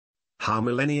How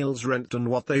millennials rent and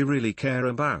what they really care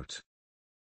about.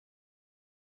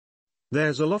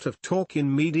 There's a lot of talk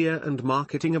in media and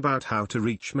marketing about how to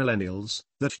reach millennials,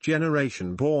 that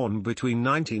generation born between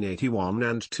 1981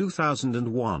 and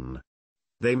 2001.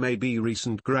 They may be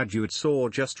recent graduates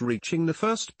or just reaching the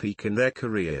first peak in their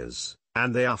careers,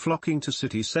 and they are flocking to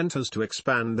city centers to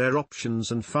expand their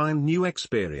options and find new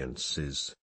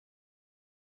experiences.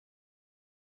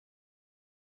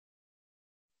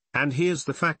 And here's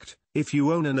the fact, if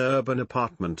you own an urban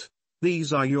apartment,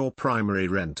 these are your primary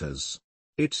renters.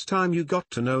 It's time you got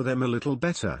to know them a little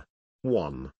better.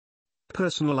 1.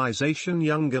 Personalization.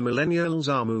 Younger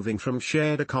millennials are moving from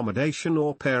shared accommodation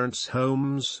or parents'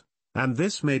 homes, and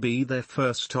this may be their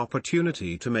first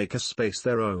opportunity to make a space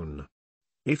their own.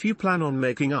 If you plan on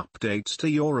making updates to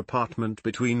your apartment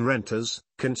between renters,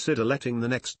 consider letting the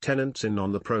next tenants in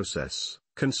on the process.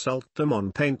 Consult them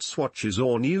on paint swatches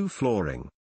or new flooring.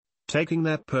 Taking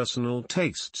their personal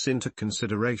tastes into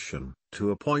consideration,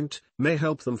 to a point, may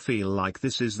help them feel like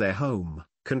this is their home,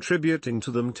 contributing to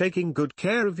them taking good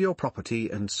care of your property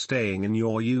and staying in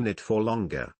your unit for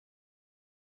longer.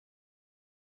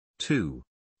 2.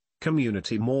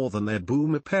 Community. More than their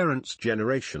boomer parents'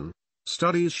 generation,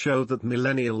 studies show that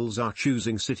millennials are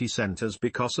choosing city centers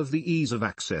because of the ease of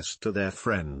access to their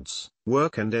friends,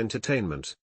 work and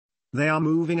entertainment. They are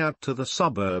moving out to the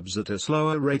suburbs at a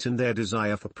slower rate, and their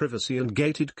desire for privacy and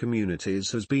gated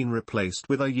communities has been replaced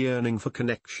with a yearning for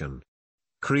connection.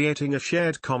 Creating a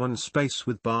shared common space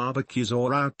with barbecues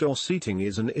or outdoor seating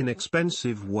is an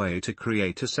inexpensive way to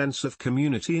create a sense of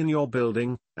community in your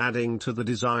building, adding to the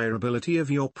desirability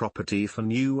of your property for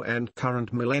new and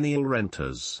current millennial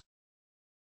renters.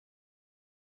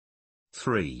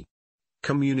 3.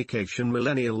 Communication.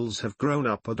 Millennials have grown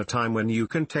up at a time when you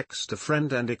can text a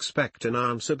friend and expect an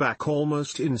answer back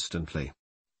almost instantly.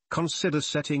 Consider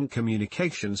setting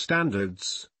communication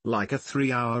standards, like a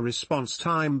 3-hour response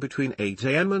time between 8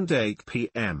 a.m. and 8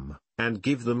 p.m., and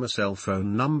give them a cell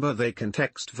phone number they can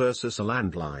text versus a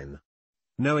landline.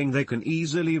 Knowing they can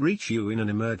easily reach you in an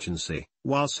emergency,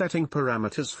 while setting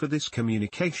parameters for this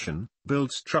communication,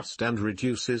 builds trust and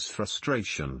reduces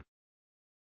frustration.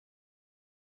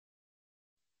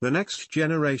 The next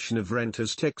generation of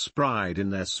renters takes pride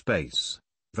in their space,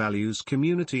 values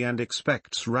community and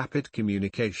expects rapid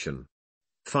communication.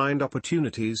 Find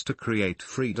opportunities to create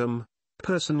freedom,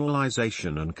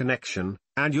 personalization and connection,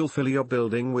 and you'll fill your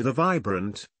building with a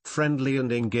vibrant, friendly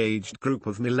and engaged group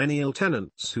of millennial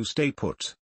tenants who stay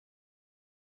put.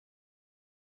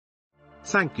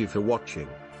 Thank you for watching.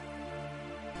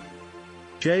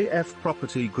 JF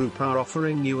Property Group are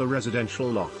offering you a residential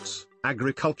lots,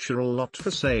 agricultural lot for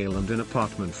sale and an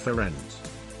apartment for rent.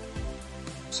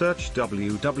 Search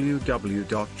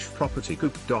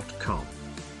www.jfpropertygroup.info.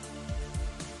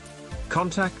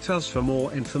 Contact us for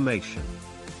more information.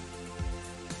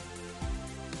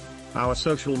 Our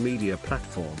social media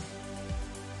platform.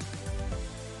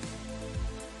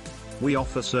 We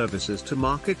offer services to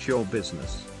market your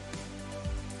business.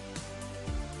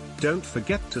 Don't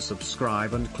forget to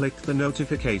subscribe and click the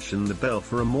notification bell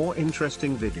for a more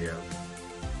interesting video.